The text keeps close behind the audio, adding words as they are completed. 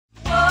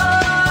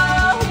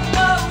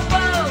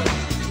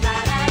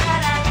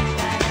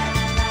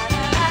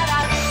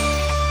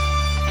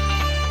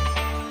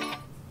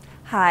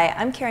Hi,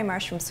 I'm Ceri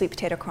Marsh from Sweet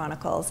Potato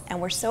Chronicles, and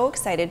we're so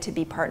excited to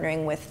be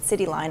partnering with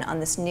CityLine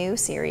on this new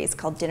series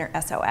called Dinner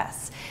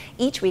SOS.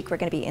 Each week we're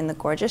going to be in the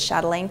gorgeous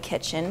CityLine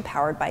kitchen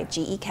powered by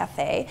GE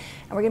Cafe,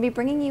 and we're going to be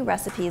bringing you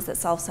recipes that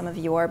solve some of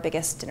your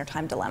biggest dinner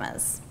time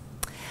dilemmas.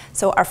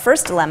 So our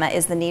first dilemma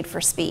is the need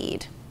for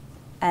speed.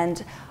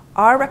 And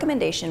our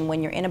recommendation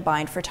when you're in a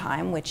bind for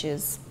time, which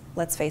is,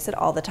 let's face it,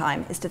 all the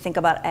time, is to think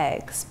about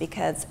eggs,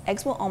 because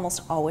eggs will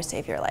almost always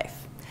save your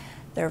life.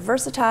 They're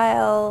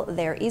versatile,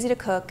 they're easy to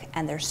cook,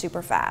 and they're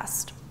super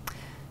fast.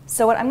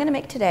 So what I'm going to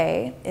make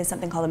today is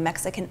something called a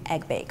Mexican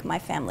egg bake. My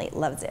family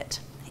loves it.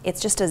 It's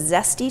just a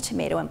zesty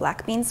tomato and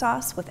black bean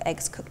sauce with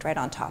eggs cooked right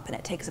on top, and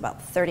it takes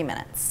about 30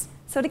 minutes.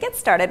 So to get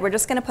started, we're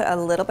just going to put a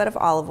little bit of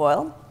olive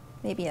oil,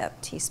 maybe a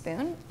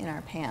teaspoon, in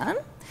our pan,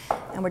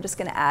 and we're just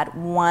going to add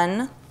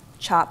 1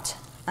 chopped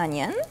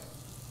onion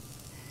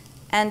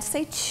and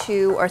say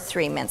 2 or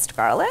 3 minced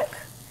garlic.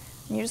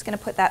 And you're just going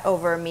to put that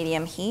over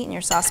medium heat in your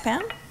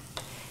saucepan.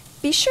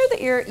 Be sure that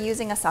you're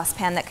using a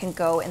saucepan that can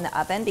go in the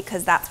oven,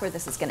 because that's where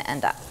this is going to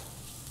end up.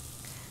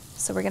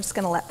 So we're just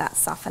going to let that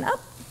soften up.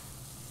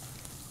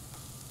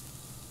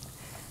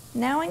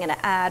 Now I'm going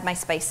to add my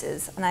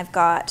spices, and I've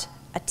got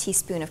a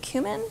teaspoon of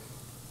cumin.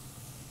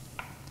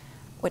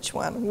 Which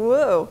one?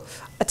 Whoa!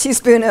 A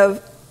teaspoon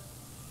of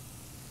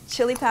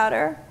chili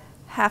powder,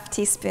 half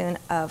teaspoon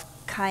of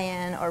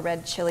cayenne or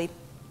red chili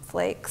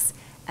flakes,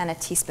 and a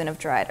teaspoon of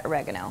dried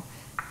oregano.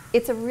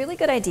 It's a really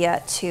good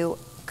idea to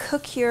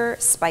cook your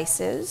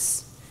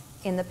spices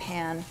in the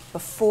pan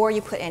before you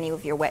put any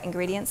of your wet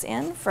ingredients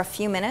in for a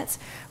few minutes.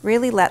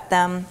 Really let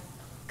them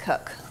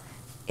cook.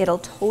 It'll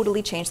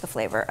totally change the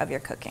flavor of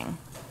your cooking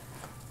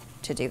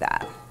to do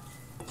that.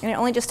 And it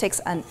only just takes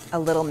a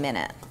little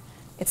minute.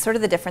 It's sort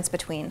of the difference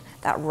between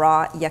that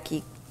raw,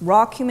 yucky,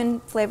 raw cumin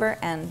flavor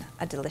and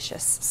a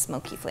delicious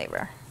smoky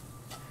flavor.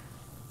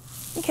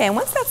 Okay, and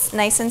once that's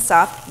nice and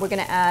soft, we're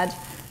going to add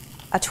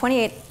a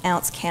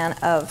 28-ounce can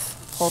of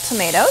whole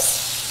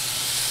tomatoes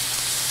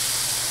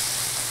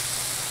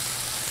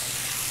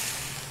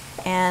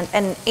and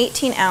an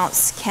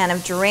 18-ounce can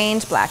of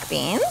drained black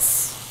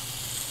beans.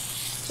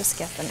 Just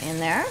get them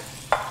in there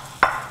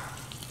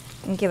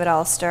and give it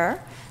all a stir.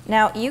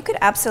 Now, you could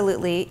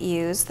absolutely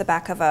use the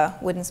back of a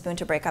wooden spoon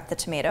to break up the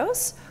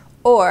tomatoes,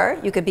 or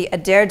you could be a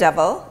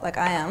daredevil, like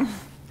I am,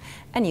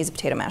 and use a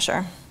potato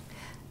masher.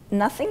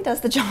 Nothing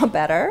does the job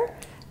better,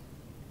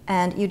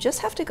 and you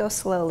just have to go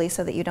slowly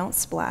so that you don't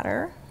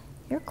splatter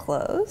your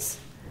clothes.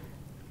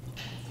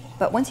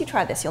 But once you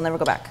try this, you'll never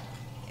go back.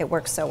 It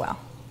works so well.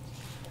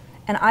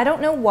 And I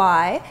don't know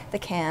why the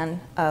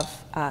can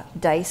of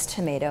diced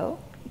tomato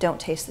don't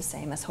taste the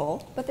same as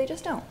whole, but they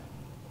just don't.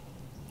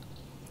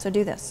 So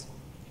do this.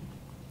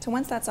 So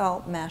once that's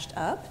all mashed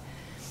up,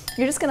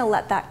 you're just going to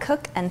let that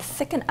cook and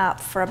thicken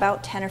up for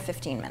about 10 or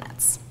 15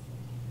 minutes.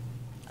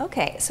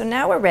 Okay, so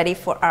now we're ready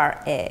for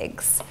our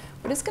eggs.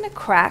 We're just going to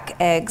crack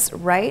eggs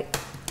right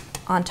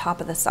on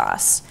top of the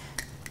sauce.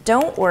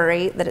 Don't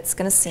worry that it's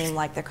going to seem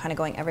like they're kind of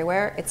going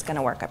everywhere. It's going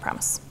to work, I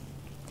promise.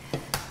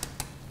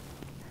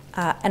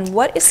 And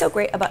what is so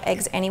great about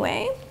eggs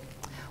anyway?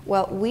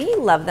 Well, we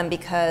love them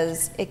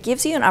because it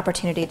gives you an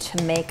opportunity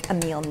to make a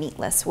meal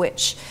meatless,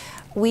 which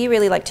we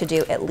really like to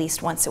do at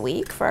least once a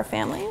week for our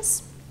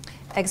families.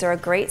 Eggs are a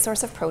great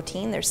source of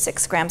protein. There's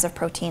 6 grams of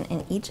protein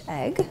in each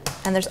egg.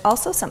 And there's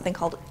also something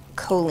called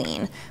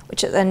choline,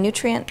 which is a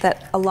nutrient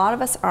that a lot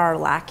of us are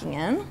lacking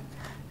in.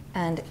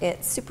 And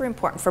it's super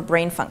important for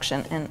brain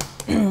function. And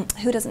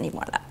who doesn't need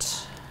more of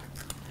that?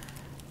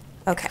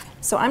 Okay,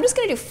 so I'm just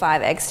going to do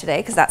 5 eggs today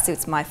because that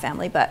suits my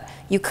family, but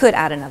you could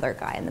add another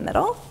guy in the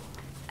middle.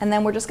 And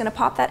then we're just going to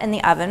pop that in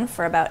the oven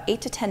for about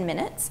 8 to 10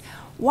 minutes.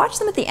 Watch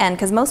them at the end,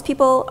 because most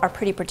people are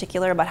pretty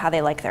particular about how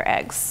they like their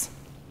eggs.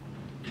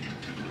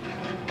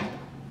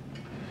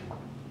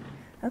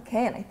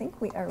 Okay, and I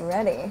think we are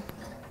ready.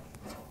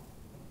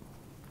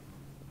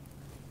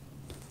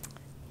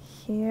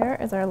 Here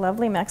is our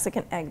lovely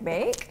Mexican egg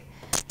bake.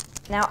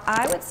 Now,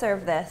 I would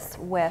serve this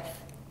with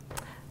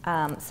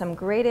some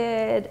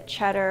grated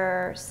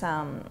cheddar,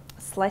 some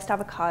sliced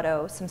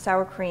avocado, some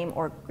sour cream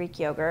or Greek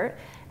yogurt,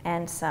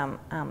 and some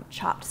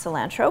chopped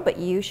cilantro, but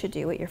you should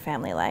do what your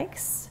family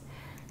likes.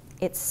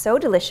 It's so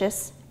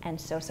delicious and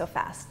so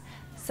fast.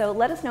 So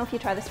let us know if you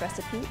try this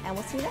recipe, and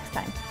we'll see you next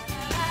time.